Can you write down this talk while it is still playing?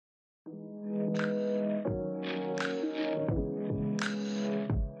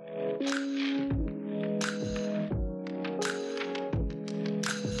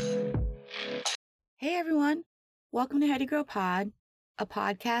Welcome to HeadyGirlPod, a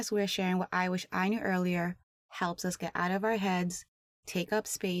podcast where sharing what I wish I knew earlier helps us get out of our heads, take up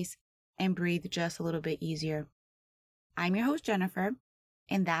space, and breathe just a little bit easier. I'm your host, Jennifer,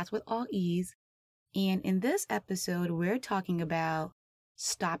 and that's with all ease. And in this episode, we're talking about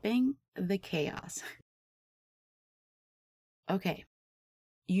stopping the chaos. Okay,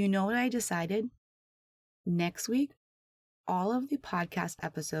 you know what I decided? Next week, all of the podcast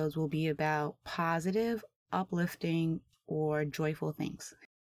episodes will be about positive, uplifting, or joyful things.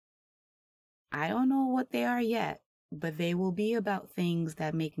 I don't know what they are yet, but they will be about things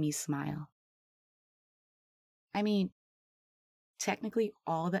that make me smile. I mean, technically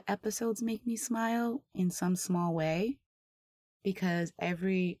all the episodes make me smile in some small way, because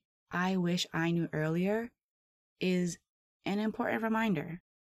every I wish I knew earlier is an important reminder,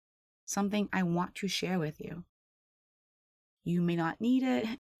 something I want to share with you. You may not need it,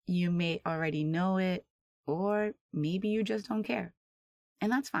 you may already know it, or maybe you just don't care.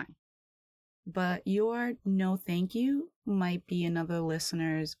 And that's fine. But your no thank you might be another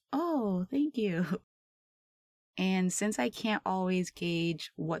listener's, oh, thank you. And since I can't always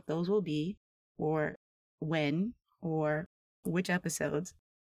gauge what those will be, or when, or which episodes,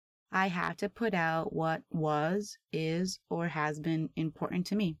 I have to put out what was, is, or has been important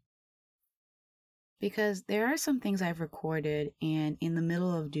to me. Because there are some things I've recorded, and in the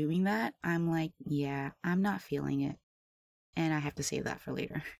middle of doing that, I'm like, yeah, I'm not feeling it. And I have to save that for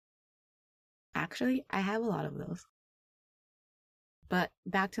later. Actually, I have a lot of those. But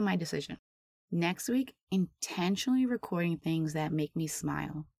back to my decision. Next week, intentionally recording things that make me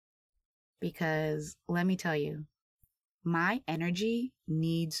smile. Because let me tell you, my energy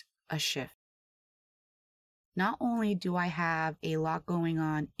needs a shift. Not only do I have a lot going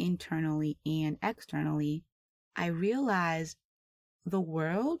on internally and externally, I realize the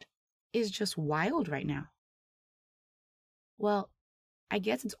world is just wild right now. Well, I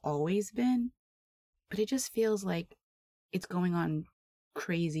guess it's always been, but it just feels like it's going on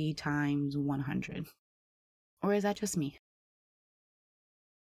crazy times 100. Or is that just me?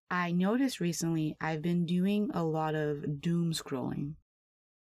 I noticed recently I've been doing a lot of doom scrolling.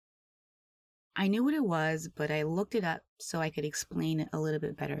 I knew what it was, but I looked it up so I could explain it a little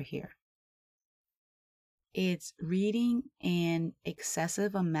bit better here. It's reading an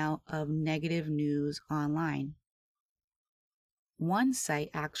excessive amount of negative news online. One site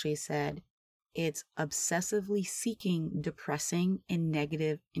actually said it's obsessively seeking depressing and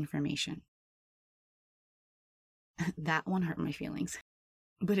negative information. That one hurt my feelings,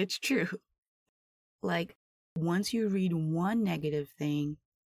 but it's true. Like, once you read one negative thing,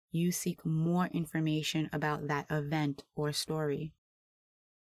 you seek more information about that event or story.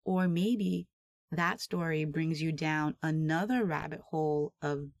 Or maybe that story brings you down another rabbit hole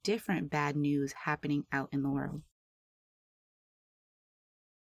of different bad news happening out in the world.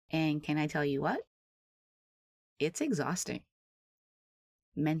 And can I tell you what? It's exhausting.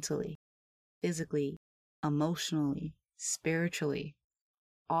 Mentally, physically, emotionally, spiritually,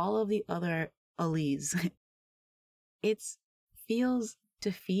 all of the other alleys. It feels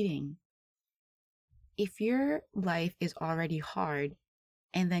defeating. If your life is already hard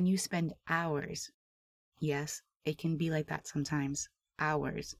and then you spend hours, yes, it can be like that sometimes,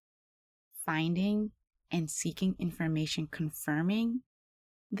 hours, finding and seeking information confirming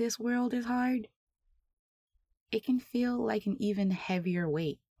this world is hard, it can feel like an even heavier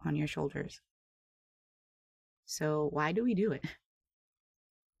weight on your shoulders. So why do we do it?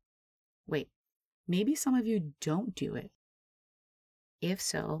 Wait, maybe some of you don't do it. If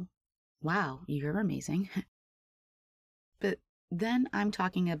so, wow, you're amazing. But then I'm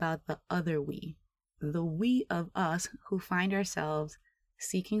talking about the other we, the we of us who find ourselves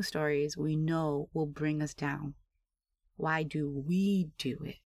seeking stories we know will bring us down. Why do we do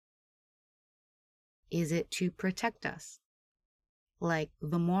it? Is it to protect us? Like,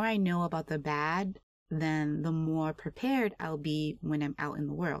 the more I know about the bad, then the more prepared I'll be when I'm out in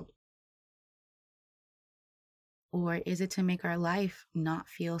the world. Or is it to make our life not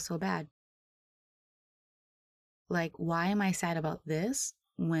feel so bad? Like, why am I sad about this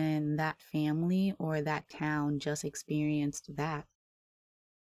when that family or that town just experienced that?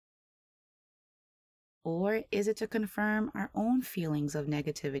 Or is it to confirm our own feelings of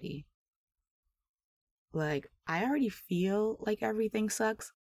negativity? Like, I already feel like everything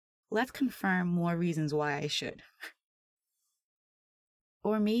sucks. Let's confirm more reasons why I should.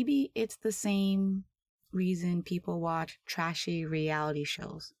 Or maybe it's the same reason people watch trashy reality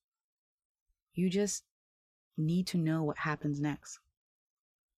shows. You just need to know what happens next.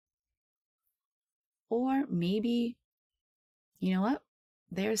 Or maybe, you know what?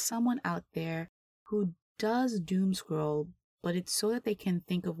 There's someone out there who does doom scroll, but it's so that they can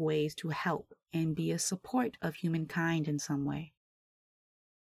think of ways to help and be a support of humankind in some way.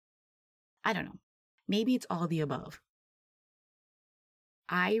 I don't know. Maybe it's all the above.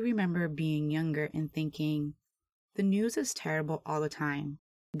 I remember being younger and thinking, the news is terrible all the time.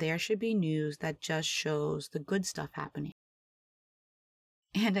 There should be news that just shows the good stuff happening.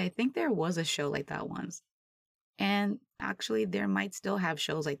 And I think there was a show like that once. And actually, there might still have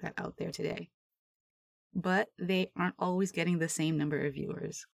shows like that out there today. But they aren't always getting the same number of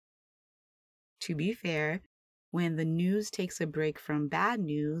viewers. To be fair, when the news takes a break from bad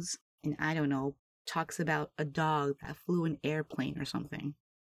news, and I don't know, talks about a dog that flew an airplane or something.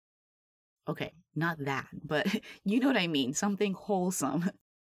 Okay, not that, but you know what I mean, something wholesome.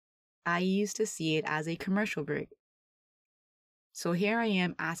 I used to see it as a commercial break. So here I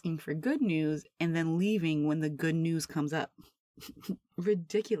am asking for good news and then leaving when the good news comes up.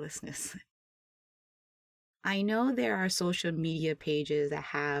 Ridiculousness. I know there are social media pages that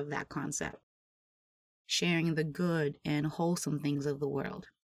have that concept, sharing the good and wholesome things of the world.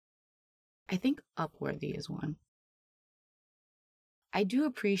 I think Upworthy is one. I do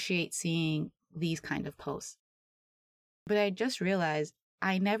appreciate seeing these kind of posts, but I just realized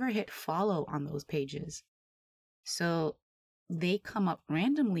I never hit follow on those pages. So they come up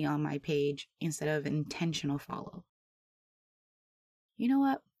randomly on my page instead of intentional follow. You know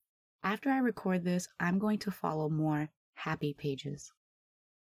what? After I record this, I'm going to follow more happy pages.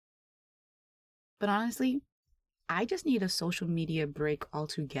 But honestly, I just need a social media break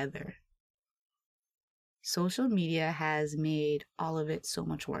altogether. Social media has made all of it so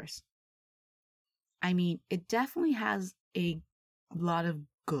much worse. I mean, it definitely has a lot of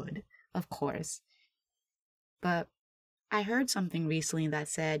good, of course. But I heard something recently that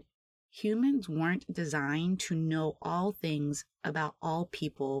said humans weren't designed to know all things about all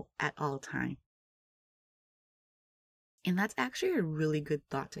people at all time. And that's actually a really good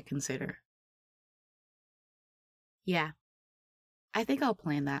thought to consider. Yeah, I think I'll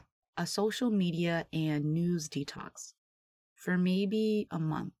plan that. A social media and news detox for maybe a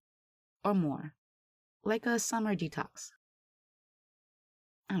month or more, like a summer detox.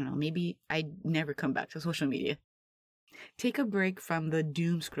 I don't know, maybe I never come back to social media. Take a break from the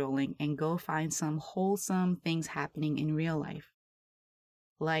doom scrolling and go find some wholesome things happening in real life.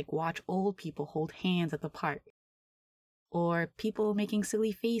 Like watch old people hold hands at the park, or people making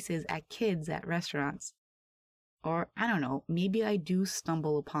silly faces at kids at restaurants. Or, I don't know, maybe I do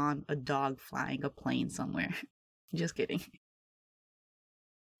stumble upon a dog flying a plane somewhere. Just kidding.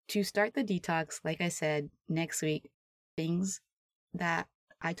 To start the detox, like I said, next week, things that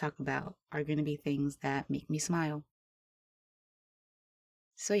I talk about are going to be things that make me smile.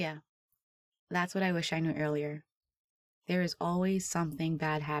 So yeah, that's what I wish I knew earlier. There is always something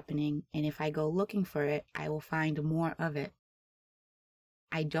bad happening, and if I go looking for it, I will find more of it.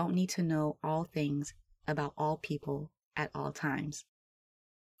 I don't need to know all things about all people at all times.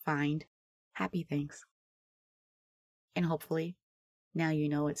 Find happy things. And hopefully, now you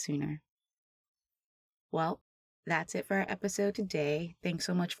know it sooner. Well, that's it for our episode today. Thanks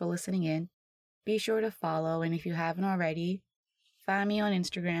so much for listening in. Be sure to follow, and if you haven't already, find me on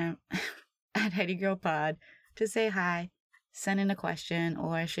Instagram at HeadyGirlPod to say hi, send in a question,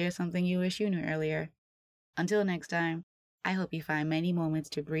 or share something you wish you knew earlier. Until next time, I hope you find many moments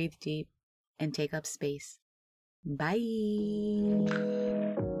to breathe deep and take up space. Bye.